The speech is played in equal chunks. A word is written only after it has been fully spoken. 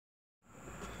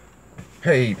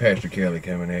Hey, Pastor Kelly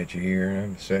coming at you here.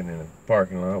 I'm sitting in a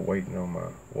parking lot waiting on my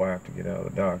wife to get out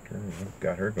of the doctor. I've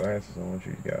got her glasses on,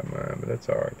 she's got mine, but that's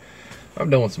alright.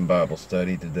 I'm doing some Bible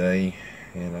study today,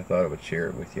 and I thought I would share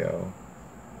it with y'all.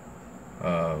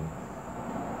 Um,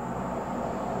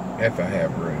 if I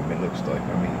have room, it looks like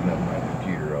I'm eating up my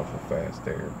computer off of fast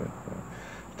air, but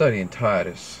studying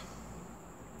Titus.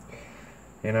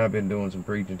 And I've been doing some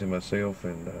preaching to myself,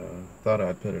 and thought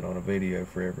I'd put it on a video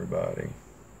for everybody.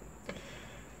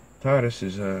 Titus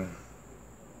is a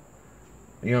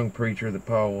young preacher that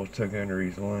Paul took under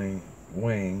his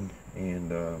wing,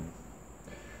 and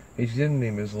he's giving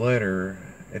him his letter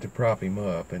to prop him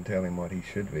up and tell him what he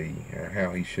should be, how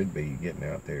he should be getting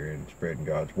out there and spreading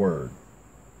God's word.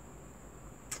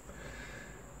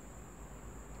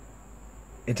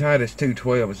 In Titus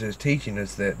 2:12 it says, teaching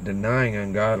us that denying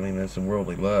ungodliness and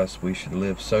worldly lust, we should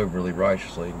live soberly,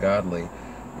 righteously, and godly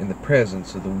in the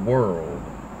presence of the world.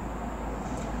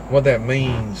 What that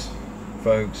means,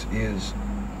 folks, is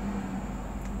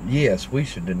yes, we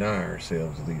should deny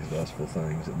ourselves of these lustful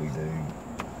things that we do.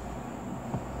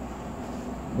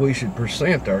 We should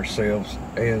present ourselves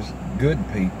as good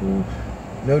people,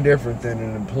 no different than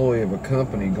an employee of a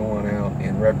company going out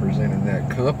and representing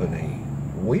that company.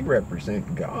 We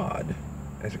represent God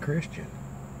as a Christian.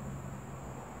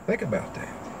 Think about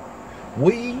that.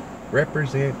 We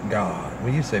represent God.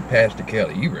 When you say, Pastor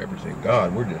Kelly, you represent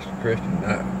God, we're just a Christian.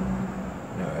 No.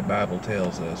 The Bible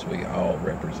tells us we all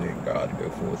represent God to go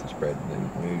forth and spread the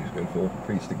news, go forth and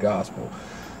preach the gospel.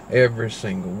 Every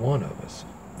single one of us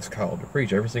is called to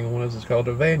preach. Every single one of us is called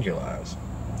to evangelize.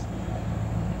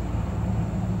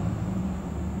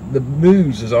 The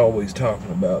news is always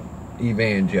talking about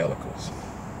evangelicals.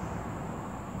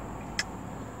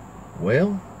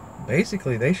 Well,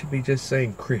 basically they should be just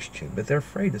saying Christian, but they're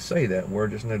afraid to say that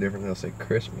word. It's no different than they'll say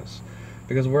Christmas,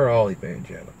 because we're all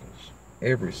evangelicals.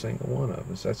 Every single one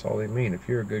of us. That's all they mean. If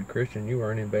you're a good Christian, you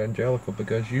are an evangelical,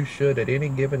 because you should at any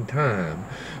given time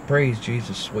praise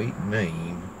Jesus' sweet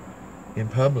name in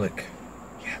public.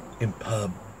 Yeah, in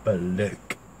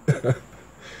public.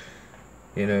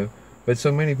 You know, but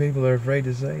so many people are afraid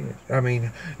to say it. I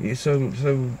mean,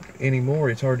 so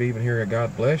anymore, it's hard to even hear a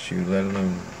God bless you, let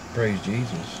alone praise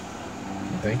Jesus.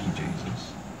 Thank you,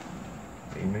 Jesus.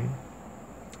 Amen.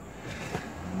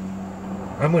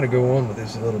 I'm going to go on with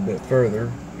this a little bit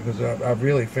further, because I've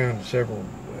really found several.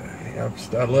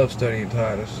 I love studying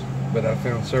Titus, but I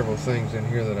found several things in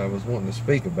here that I was wanting to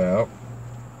speak about.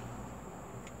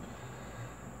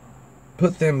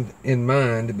 Put them in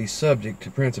mind to be subject to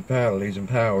principalities and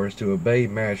powers, to obey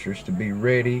masters, to be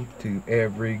ready to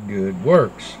every good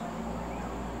works.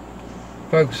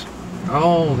 Folks,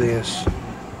 all this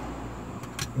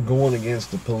going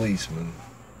against the policeman,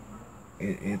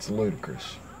 it's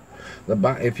ludicrous.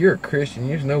 If you're a Christian,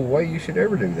 there's no way you should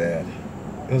ever do that,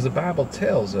 because the Bible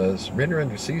tells us, render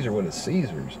unto Caesar what is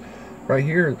Caesar's. Right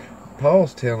here,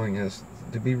 Paul's telling us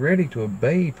to be ready to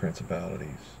obey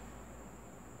principalities,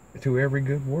 to every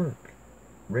good work.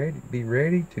 Be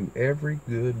ready to every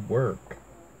good work.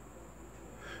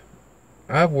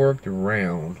 I've worked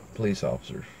around police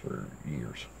officers for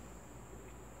years,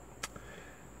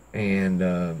 and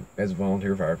as a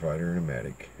volunteer firefighter and a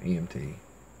medic, EMT,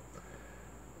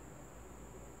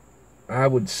 I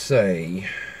would say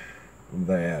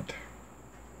that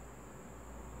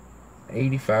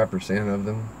 85% of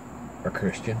them are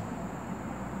Christian.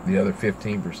 The other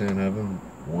 15% of them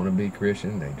want to be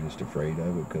Christian. They're just afraid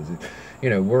of it, because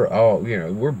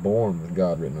we're born with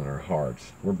God written on our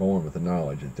hearts. We're born with the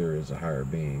knowledge that there is a higher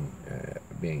being,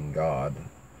 being God,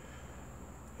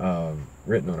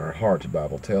 written on our hearts. The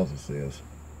Bible tells us this.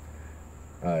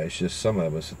 It's just some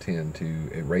of us tend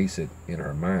to erase it in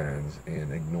our minds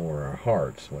and ignore our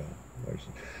hearts. Well, there's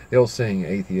the old saying,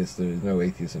 there's no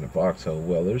atheist in a foxhole.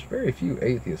 Well, there's very few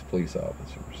atheist police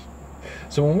officers.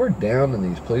 So when we're downing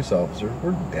these police officers,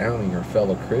 we're downing our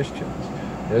fellow Christians.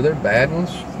 They're bad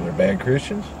ones? They're bad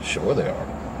Christians? Sure they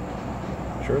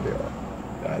are. Sure they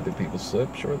are. Do people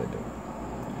slip? Sure they do.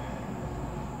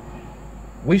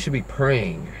 We should be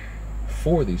praying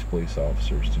for these police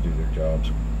officers to do their jobs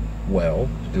well,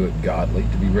 to do it godly,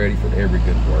 to be ready for every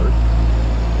good work,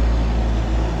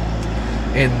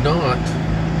 and not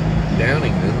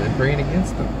downing them and praying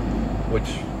against them, which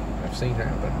I've seen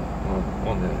happen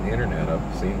on the internet.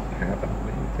 I've seen it happen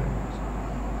many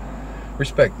times.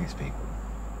 Respect these people.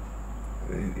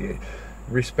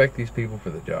 Respect these people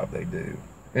for the job they do,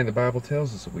 and the Bible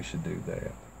tells us that we should do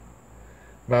that.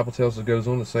 The Bible tells us, goes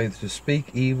on to say, to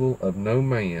speak evil of no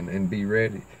man, and be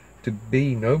ready to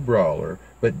be no brawler,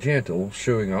 but gentle,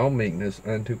 showing all meekness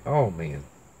unto all men.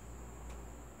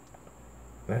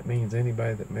 that means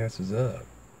anybody that messes up,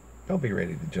 don't be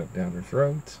ready to jump down their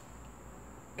throats.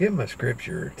 Give them a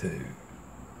scripture or two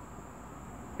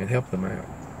and help them out.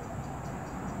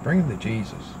 Bring them to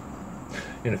Jesus.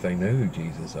 And if they know who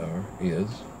Jesus is,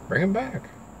 bring them back.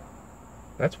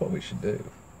 That's what we should do.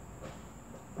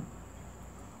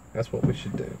 That's what we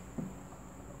should do.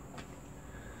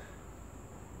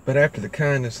 But after the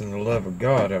kindness and the love of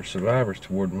God, our survivors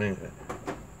toward men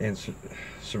and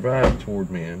survived toward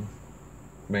man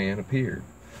appeared,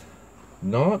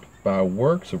 not by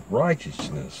works of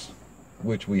righteousness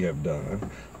which we have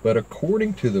done, but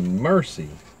according to the mercy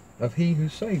of He who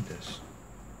saved us.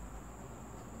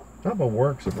 Not by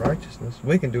works of righteousness.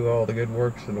 We can do all the good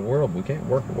works in the world, but we can't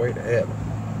work our way to heaven.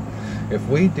 If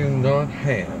we do not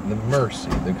have the mercy,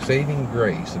 the saving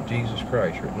grace of Jesus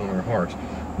Christ written on our hearts,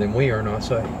 then we are not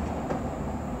saved.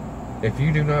 If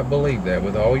you do not believe that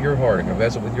with all your heart and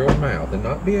confess it with your mouth and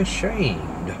not be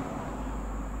ashamed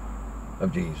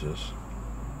of Jesus,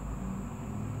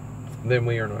 then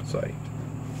we are not saved.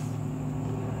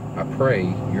 I pray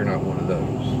you're not one of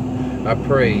those. I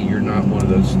pray you're not one of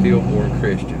those stillborn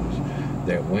Christians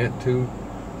that went to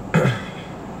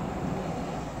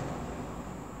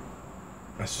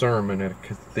a sermon at a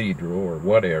cathedral or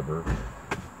whatever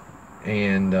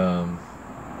and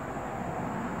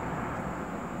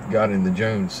got in the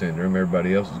Jones syndrome.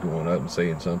 Everybody else is going up and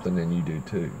saying something and you do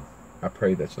too. I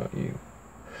pray that's not you.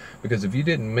 Because if you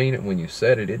didn't mean it when you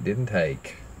said it, it didn't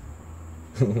take.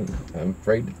 I'm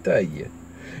afraid to tell you.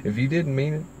 If you didn't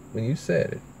mean it when you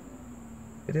said it,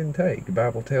 it didn't take. The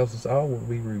Bible tells us all will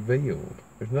be revealed.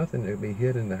 There's nothing that will be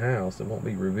hid in the house that won't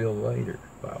be revealed later.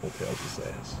 The Bible tells us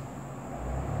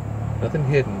that. Nothing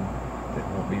hidden that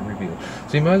won't be revealed.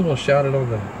 So you might as well shout it on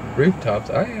the rooftops.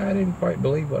 I didn't quite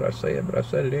believe what I said, but I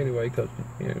said it anyway because,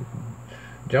 you know,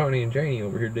 Johnny and Janie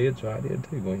over here did, so I did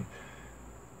too. Well,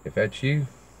 if that's you,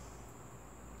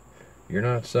 you're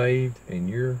not saved, and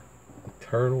your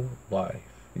eternal life,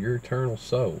 your eternal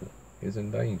soul is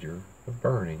in danger of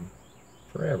burning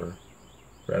forever,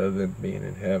 rather than being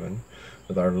in heaven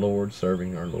with our Lord,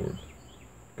 serving our Lord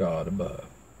God above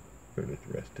for the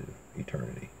rest of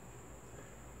eternity.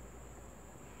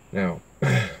 Now,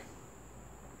 I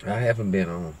haven't been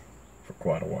on for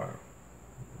quite a while.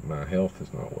 My health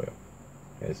is not well.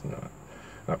 It's not.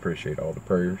 I appreciate all the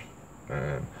prayers,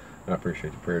 and I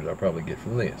appreciate the prayers I'll probably get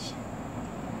from this.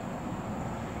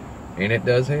 And it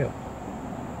does help.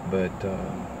 But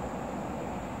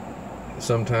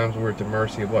sometimes we're at the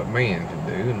mercy of what man can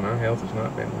do, and my health has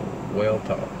not been well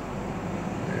taught.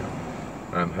 Now,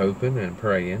 I'm hoping and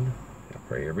praying. I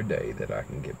pray every day that I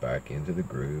can get back into the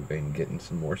groove and getting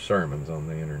some more sermons on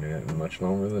the internet, and much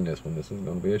longer than this one. This is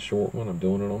going to be a short one. I'm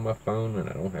doing it on my phone, and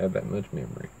I don't have that much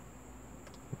memory.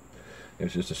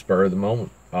 It's just a spur of the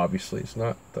moment. Obviously, it's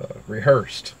not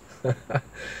rehearsed,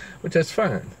 which that's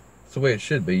fine. It's the way it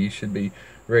should be. You should be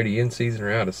ready in season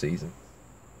or out of season.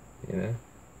 You know?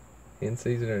 In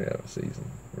season or out of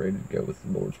season. Ready to go with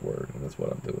the Lord's Word, and that's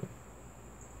what I'm doing.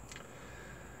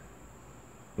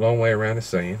 Long way around to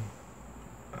saying,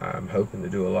 I'm hoping to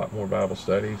do a lot more Bible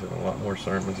studies and a lot more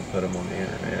sermons and put them on the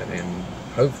internet, and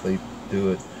hopefully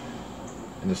do it,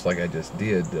 and just like I just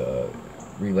did,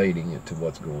 relating it to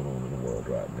what's going on in the world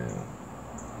right now.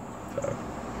 So,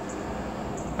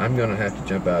 I'm going to have to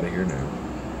jump out of here now.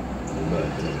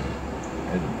 But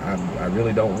I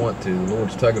really don't want to. The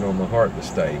Lord's tugging on my heart to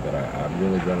stay, but I'm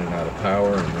really running out of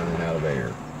power and running out of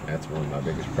air. That's one of my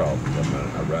biggest problems.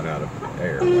 I run out of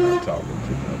air when I'm talking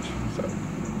too much. So,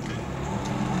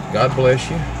 God bless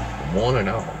you, one and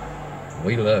all.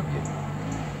 We love you.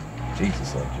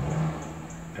 Jesus loves you.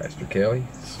 Pastor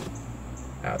Kelly's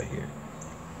out of here.